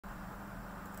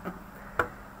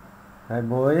Hi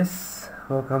boys,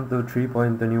 welcome to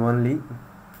 3.21 League.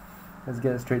 Let's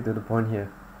get straight to the point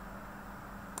here.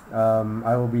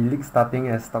 I will be league starting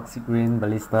as Toxic Rain,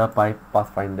 Ballista,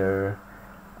 Pathfinder.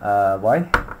 Why?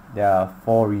 There are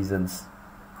 4 reasons.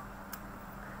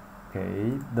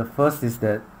 Okay, the first is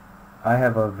that I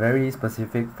have a very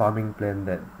specific farming plan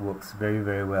that works very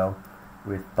well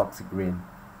with Toxic Rain.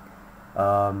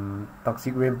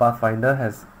 Toxic Rain Pathfinder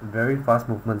has very fast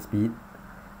movement speed.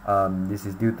 This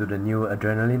is due to the new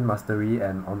Adrenaline Mastery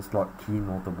and Onslaught key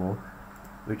notable,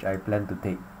 which I plan to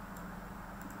take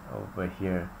over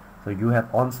here. So you have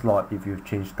Onslaught if you've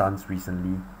changed stance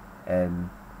recently, and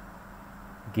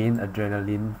gain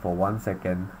Adrenaline for 1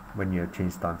 second when you have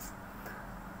changed stance.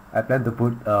 I plan to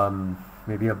put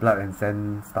maybe a Blood and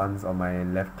Sand stance on my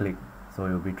left click, so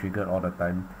it will be triggered all the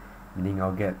time, meaning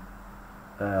I'll get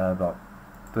about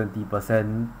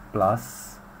 20%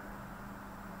 plus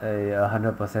a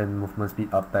 100% movement speed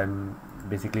uptime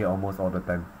basically almost all the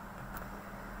time.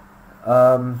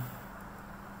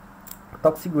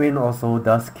 Toxic Rain also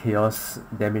does chaos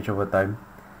damage over time,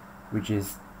 which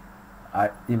is,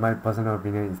 in my personal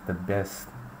opinion, is the best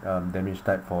damage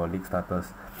type for league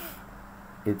starters.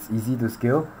 It's easy to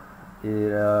scale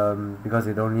because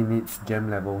it only needs gem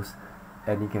levels,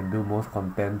 and it can do most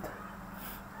content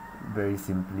very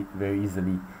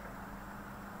easily.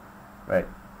 Right,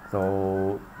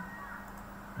 so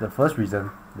the first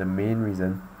reason, the main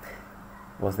reason,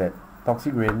 was that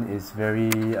Toxic Rain is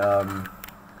very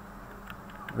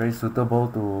suitable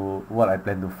to what I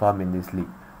plan to farm in this league.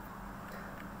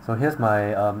 So here's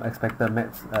my expected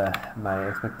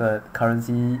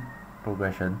currency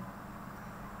progression.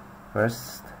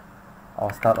 First,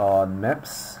 I'll start on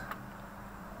maps.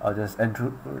 I'll just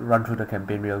run through the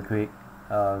campaign real quick.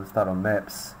 Start on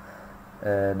maps,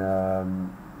 and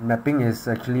mapping is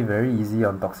actually very easy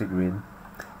on Toxic Rain,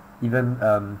 even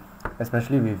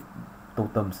especially with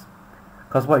totems,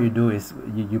 because what you do is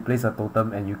you place a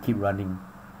totem and you keep running.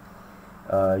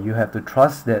 You have to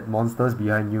trust that monsters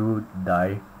behind you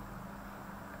die.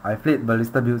 I've played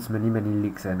Ballista builds many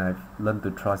leagues, and I've learned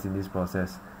to trust in this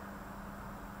process.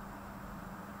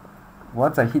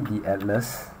 Once I hit the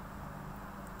Atlas,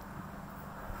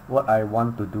 what I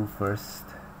want to do first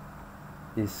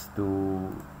is to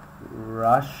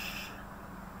rush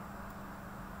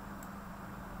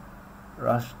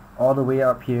all the way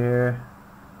up here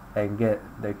and get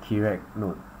the kirac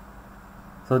node.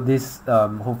 So this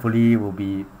hopefully will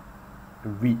be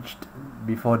reached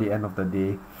before the end of the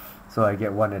day, so I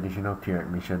get 1 additional kirac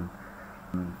mission.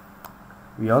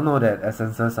 We all know that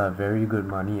essences are very good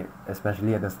money,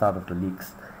 especially at the start of the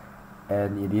leagues,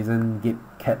 and it isn't get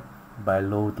capped by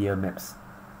low tier maps,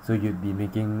 so you'd be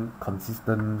making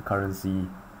consistent currency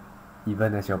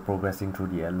even as you're progressing through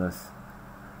the Atlas.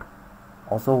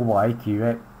 Also, why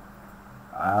kirac?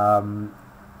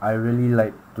 I really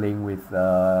like playing with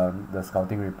the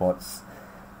scouting reports.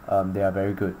 They are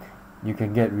very good. You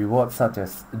can get rewards such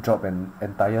as drop an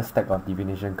entire stack of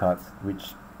divination cards,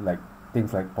 which, like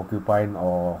things like Porcupine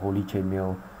or Holy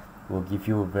Chainmail, will give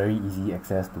you very easy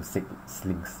access to 6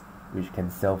 slings, which can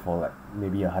sell for like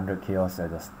maybe 100 chaos at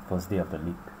the first day of the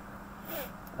league.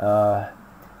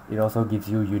 It also gives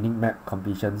you unique map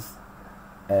completions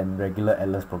and regular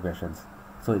Atlas progressions,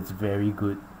 so it's very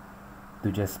good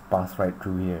to just pass right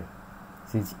through here,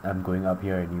 since I'm going up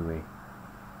here anyway.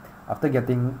 After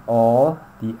getting all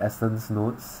the essence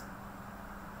nodes,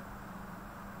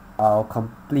 I'll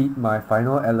complete my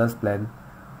final Atlas plan,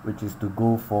 which is to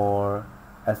go for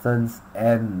essence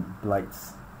and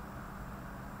blights.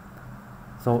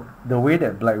 So the way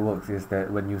that blight works is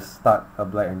that when you start a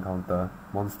blight encounter,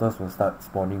 monsters will start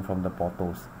spawning from the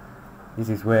portals. This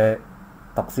is where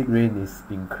Toxic Rain is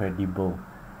incredible.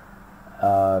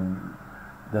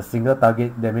 The single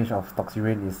target damage of Toxic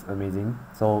Rain is amazing,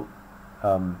 so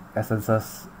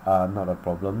essences are not a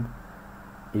problem.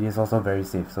 It is also very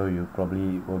safe, so you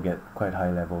probably will get quite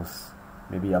high levels,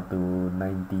 maybe up to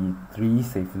 93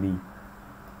 safely.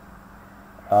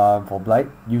 For blight,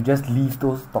 you just leave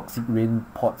those Toxic Rain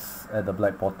pots at the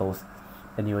blight portals,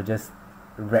 and you will just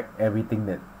wreck everything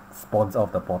that spawns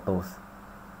off the portals.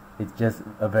 It's just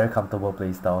a very comfortable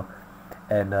playstyle.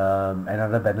 And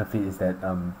another benefit is that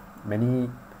many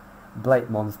blight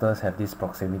monsters have this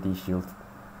proximity shield,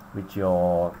 which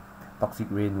your Toxic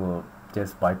Rain will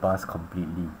just bypass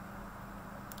completely.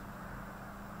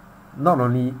 Not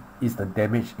only is the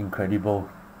damage incredible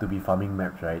to be farming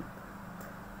maps, right?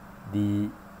 The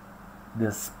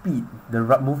speed, the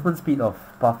movement speed of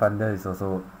Pathfinder is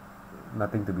also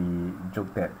nothing to be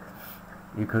joked at.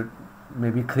 You could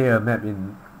maybe clear a map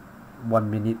in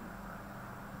 1 minute,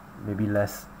 maybe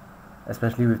less.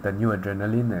 especially with the new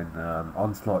adrenaline and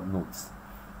onslaught nodes.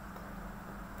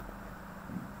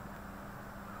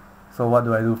 So what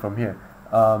do I do from here?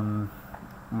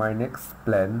 My next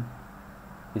plan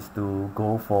is to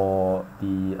go for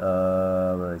the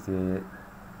where is it?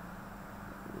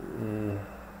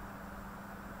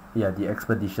 Yeah, the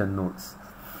expedition nodes.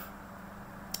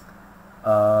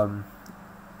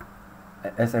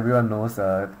 As everyone knows,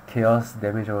 chaos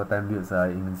damage over time builds are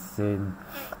insane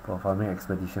for farming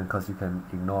expedition because you can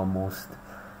ignore most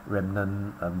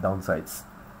remnant downsides.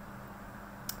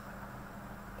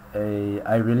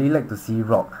 I really like to see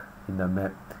rock in the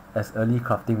map, as early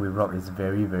crafting with rock is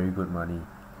very good money.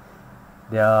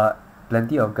 There are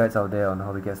plenty of guides out there on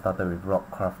how to get started with rock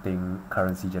crafting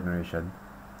currency generation.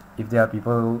 If there are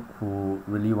people who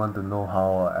really want to know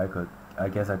how, I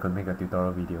guess I could make a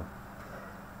tutorial video.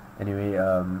 Anyway,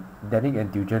 Danik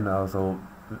and Tujen are also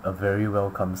a very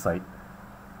welcome sight,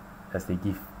 as they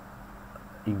give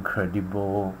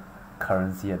incredible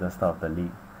currency at the start of the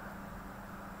league,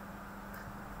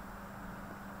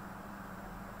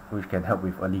 which can help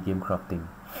with early game crafting.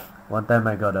 One time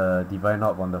I got a Divine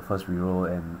Orb on the first reroll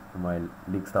and my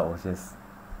league start was just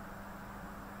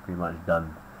pretty much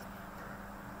done.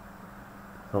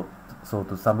 So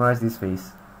to summarize this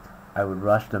phase, I would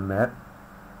rush the map,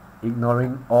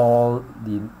 ignoring all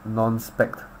the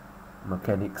non-spec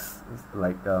mechanics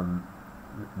like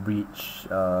breach,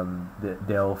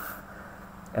 delve,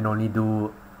 and only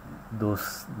do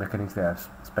those mechanics that I've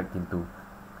spec'd into,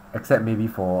 except maybe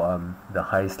for the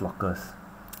highest lockers.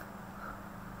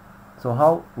 So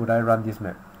how would I run this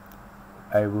map?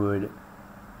 I would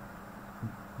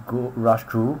go rush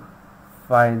through,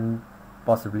 find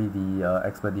possibly the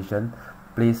expedition,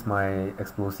 place my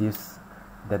explosives,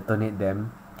 detonate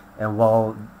them, and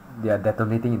while they are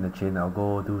detonating in the chain, I'll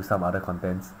go do some other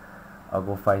contents. I'll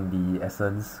go find the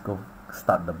essence, go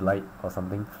start the blight or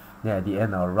something. Then at the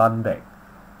end I'll run back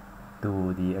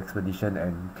to the expedition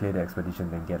and clear the expedition,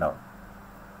 then get out.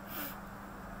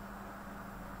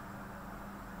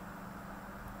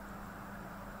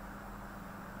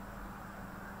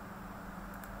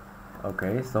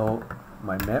 Okay, so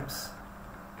my maps,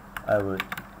 I would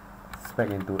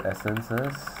spec into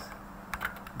essences,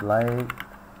 blight,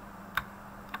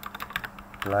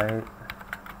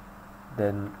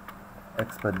 then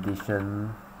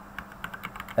expedition.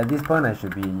 At this point I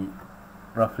should be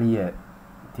roughly at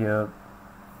tier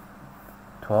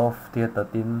 12, tier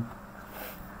 13.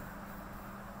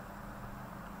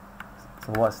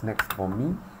 So what's next for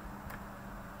me?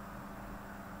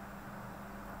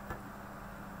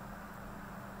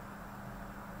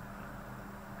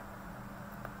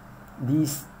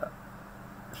 These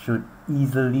should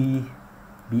easily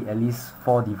be at least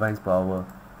 4 divines per hour.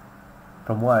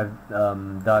 From what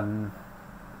I've done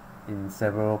in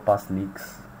several past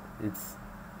leagues, it's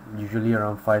usually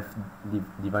around 5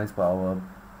 divines per hour,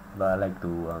 but I like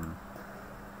to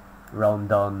round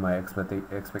down my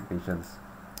expectations.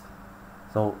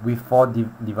 So with 4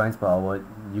 divines per hour,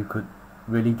 you could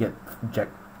really get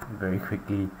jacked very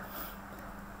quickly.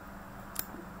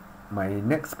 My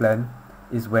next plan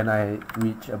is when I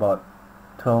reach about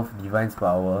 12 divines per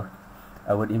hour,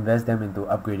 I would invest them into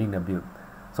upgrading the build.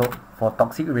 So for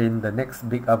Toxic Rain, the next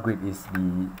big upgrade is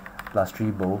the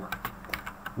 +3 bow,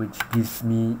 which gives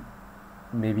me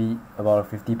maybe about a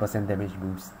 50% damage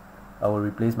boost. I will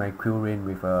replace my Quill Rain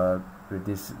with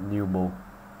this new bow.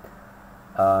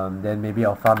 Then maybe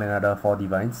I'll farm another 4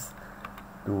 divines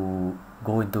to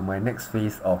go into my next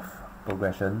phase of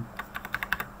progression,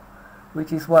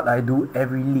 which is what I do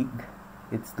every league.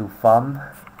 It's to farm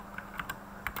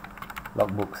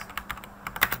logbooks.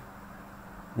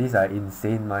 These are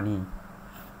insane money.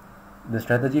 The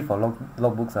strategy for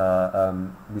logbooks are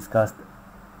discussed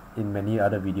in many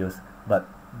other videos, but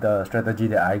the strategy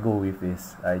that I go with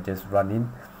is I just run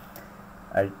in.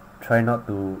 I try not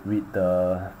to read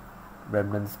the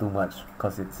remnants too much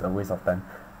because it's a waste of time.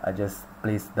 I just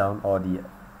place down all the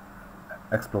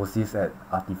explosives at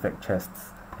artifact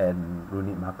chests and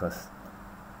runic markers.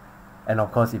 And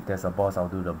of course, if there's a boss, I'll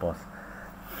do the boss.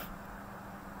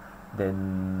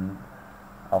 Then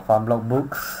I'll farm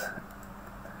logbooks.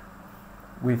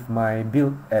 With my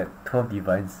build at 12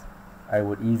 divines, I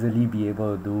would easily be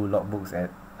able to do logbooks at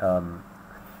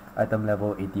item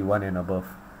level 81 and above.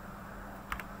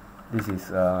 This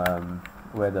is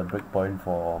where the breakpoint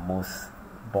for most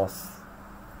boss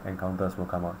encounters will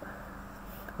come out.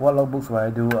 What logbooks will I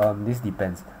do? This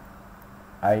depends.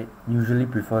 I usually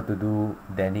prefer to do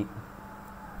Danik,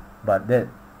 but that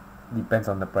depends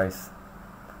on the price.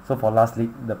 So for last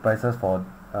league, the prices for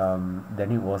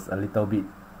Danik was a little bit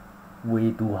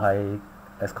way too high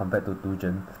as compared to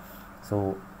Tujen.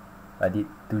 So I did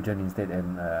 2 gen instead,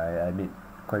 and I made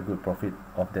quite good profit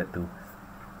of that too.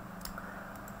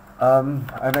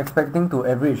 I'm expecting to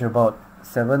average about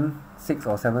 6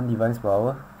 or 7 divines per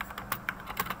hour,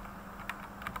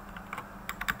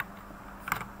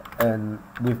 and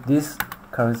with this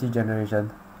currency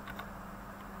generation,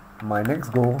 my next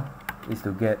goal is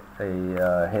to get a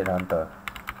headhunter.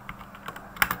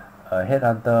 A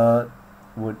headhunter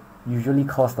would usually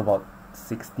cost about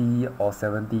 60 or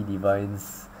 70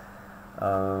 divines,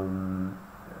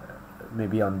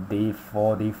 maybe on day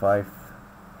 4, day 5.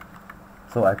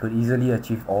 So I could easily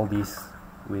achieve all this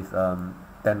with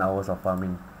 10 hours of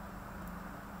farming.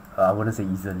 I wouldn't say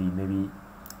easily, maybe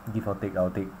give or take, I'll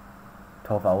take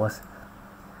 12 hours.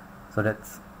 So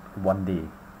that's one day.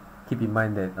 Keep in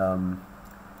mind that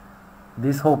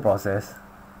this whole process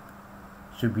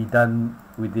should be done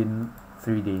within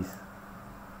 3 days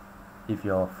if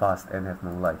you're fast and have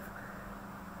no life,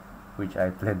 which I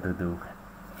plan to do.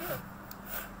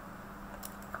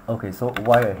 Okay, so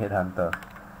why a headhunter?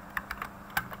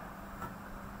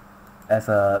 As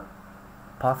a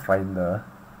Pathfinder,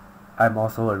 I'm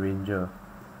also a ranger,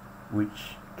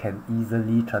 which can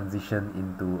easily transition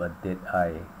into a dead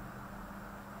eye,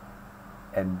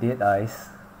 and dead eyes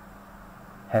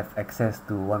have access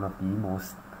to one of the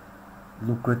most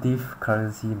lucrative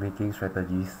currency making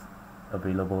strategies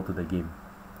available to the game.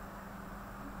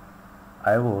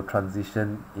 I will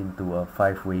transition into a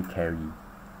 5-way carry.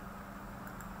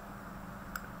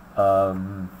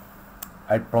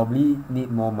 I'd probably need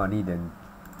more money than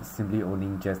simply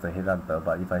owning just a headhunter,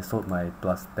 but if I sold my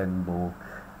 +10 bow,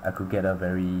 I could get a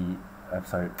very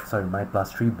my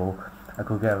 +3 bow, I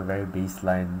could get a very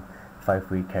baseline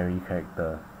 5-way carry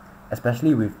character.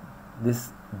 Especially with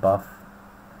this buff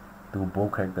to bow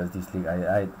characters this league,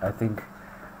 I think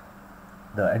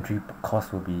the entry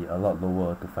cost will be a lot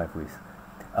lower to 5 ways.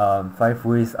 5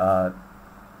 ways are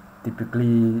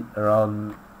typically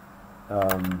around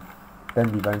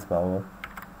 10 divines per hour.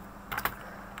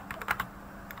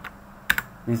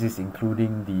 This is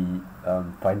including the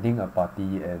finding a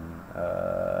party and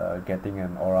getting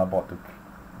an aura bot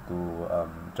to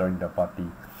join the party.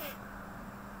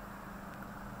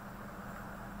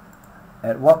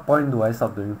 At what point do I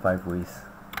stop doing 5 ways?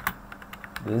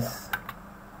 This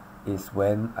is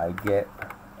when I get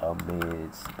a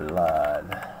Mageblood.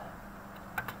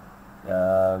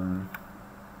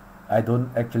 I don't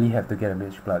actually have to get a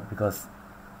Mageblood because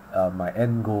my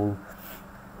end goal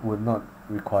would not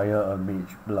require a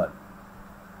Mageblood,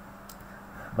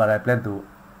 but I plan to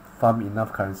farm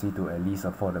enough currency to at least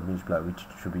afford a Mageblood, which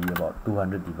should be about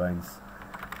 200 divines,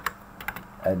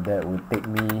 and that would take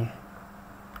me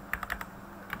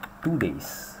 2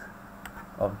 days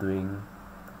of doing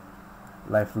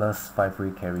lifeless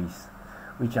 5-way carries,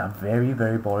 which are very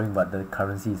boring, but the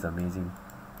currency is amazing,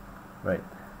 right?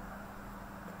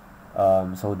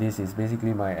 So this is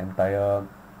basically my entire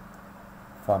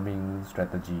farming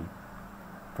strategy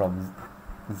from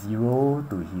 0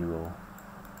 to hero.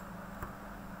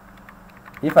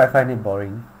 If I find it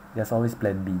boring, there's always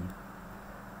plan B.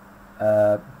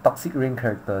 Toxic ring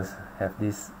characters have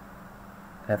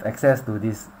access to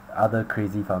this other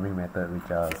crazy farming method,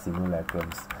 which are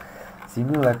simulacrums.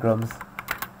 Simulacrums,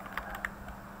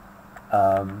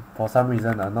 for some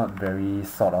reason, are not very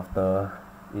sought after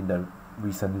in the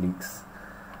recent leaks.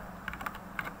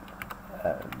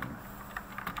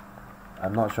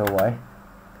 I'm not sure why,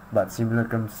 but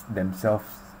simulacrums themselves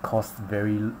cost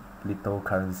very little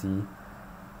currency,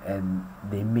 and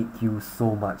they make you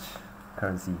so much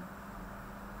currency.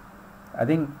 I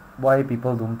think why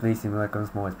people don't play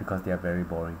simulacrums more is because they are very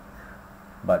boring,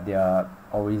 but they are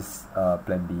always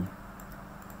plan B.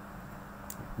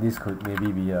 This could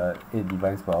maybe be 8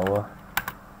 divines per hour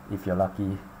if you're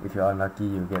lucky. If you're unlucky,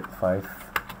 you get 5,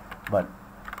 but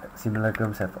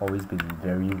simulacrums have always been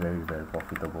very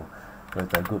profitable, so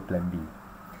it's a good plan B.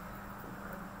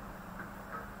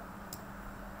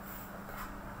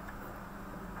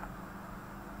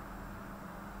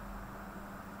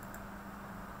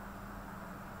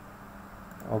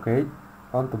 Okay,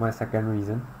 on to my second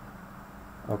reason.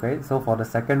 Okay, so for the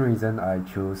second reason, I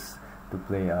choose to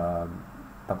play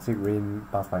Toxic Rain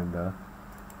Pathfinder.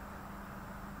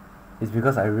 It's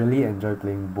because I really enjoy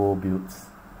playing bow builds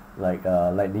like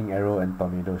Lightning Arrow and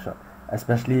Tornado Shot,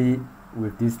 especially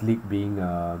with this league being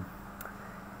a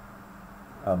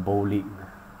bow league.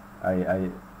 I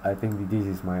think this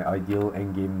is my ideal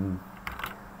endgame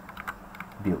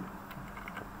build.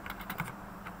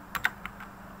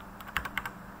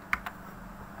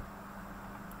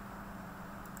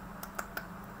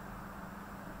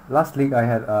 Last league I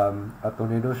had a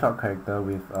Tornado Shot character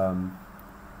with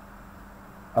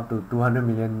up to 200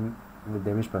 million with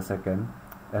damage per second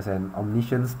as an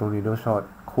Omniscience Tornado Shot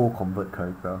co-convert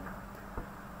character.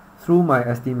 Through my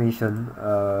estimation,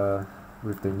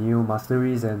 with the new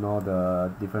masteries and all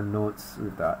the different nodes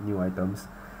with the new items,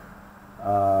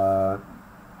 I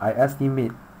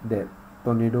estimate that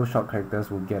Tornado Shot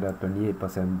characters will get a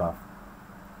 28% buff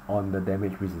on the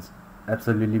damage, which is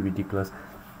absolutely ridiculous.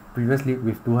 Previously,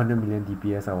 with 200 million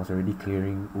DPS, I was already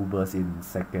clearing Ubers in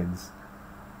seconds,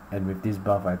 and with this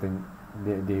buff, I think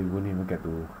they won't even get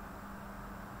to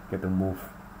move.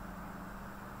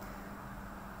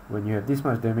 When you have this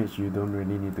much damage, you don't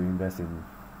really need to invest in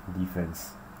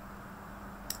defense.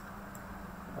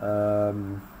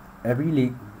 Every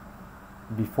league,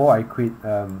 before I quit,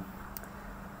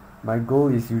 my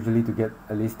goal is usually to get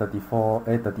at least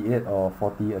 38 or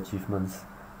 40 achievements,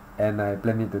 and I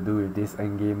plan it to do with this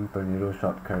endgame Tornado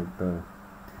Shot character.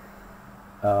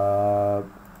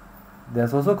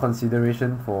 There's also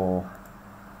consideration for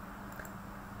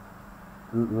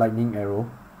Lightning Arrow,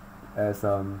 as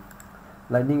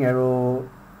Lightning Arrow,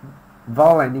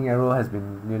 Val Lightning Arrow has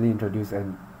been newly introduced,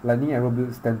 and Lightning Arrow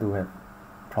builds tend to have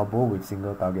trouble with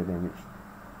single target damage.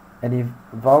 And if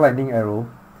Val Lightning Arrow,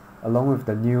 along with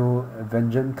the new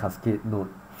Vengeance Cascade node,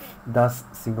 does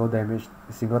single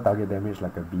target damage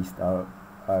like a beast, I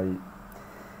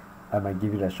might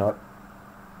give it a shot.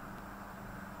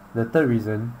 The third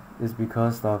reason is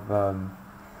because of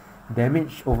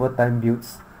damage over time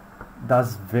builds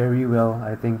does very well,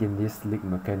 I think, in this league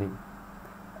mechanic.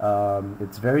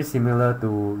 It's very similar to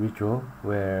Ritual,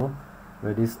 where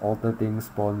this altar thing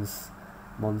spawns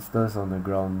monsters on the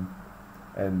ground,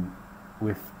 and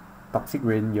with Toxic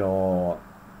Rain, your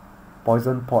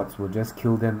poison pots will just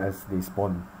kill them as they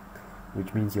spawn,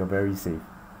 which means you're very safe.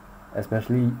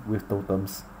 Especially with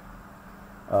totems,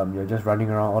 you're just running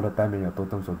around all the time and your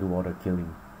totems will do all the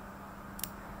killing.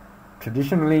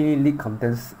 Traditionally, league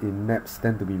contents in maps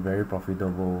tend to be very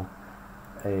profitable.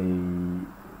 I'm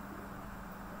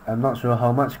not sure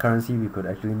how much currency we could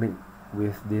actually make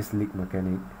with this league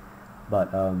mechanic,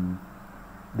 but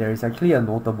there is actually a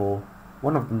notable,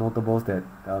 one of the notables that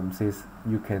says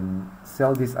you can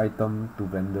sell this item to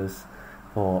vendors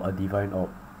for a divine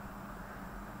orb.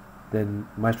 Then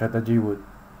my strategy would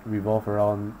revolve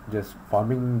around just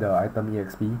farming the item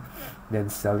EXP, then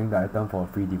selling the item for a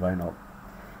free divine orb.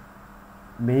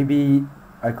 Maybe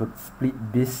I could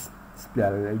use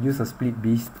a split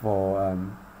beast for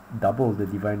double the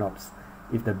divine orbs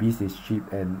if the beast is cheap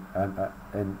and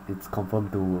it's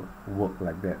confirmed to work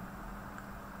like that.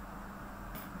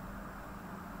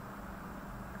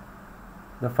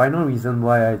 The final reason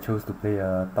why I chose to play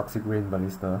a Toxic Rain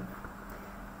Ballista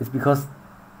is because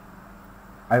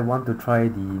I want to try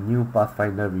the new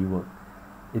Pathfinder rework.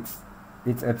 It's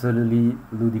absolutely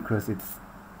ludicrous. It's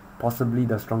possibly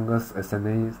the strongest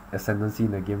ascendancy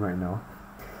in the game right now.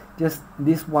 Just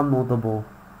this one notable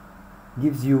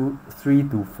gives you 3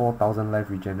 to 4,000 life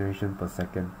regeneration per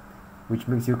second, which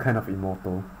makes you kind of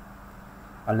immortal,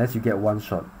 unless you get one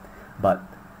shot. But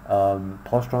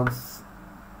Palsteron's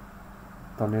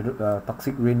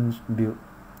Toxic Range build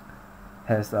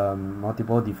has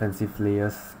multiple defensive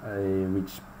layers,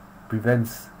 which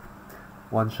prevents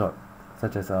one shot,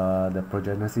 such as the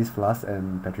Progenesis Flask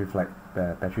and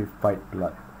Petrified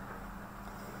Blood.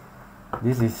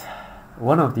 This is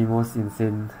one of the most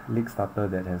insane league starter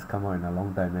that has come out in a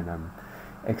long time, and I'm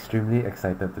extremely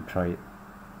excited to try it.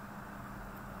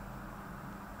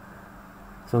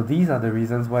 So these are the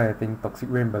reasons why I think Toxic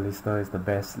Rain Ballista is the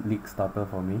best league starter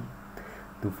for me,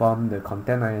 to farm the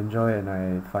content I enjoy and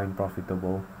I find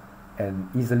profitable, and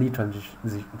easily transition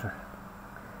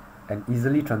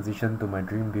to my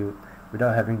dream build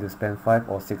without having to spend 5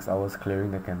 or 6 hours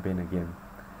clearing the campaign again.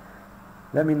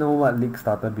 Let me know what league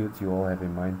starter builds you all have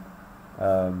in mind,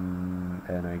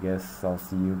 and I guess I'll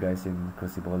see you guys in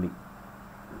Crucible League.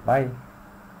 Bye!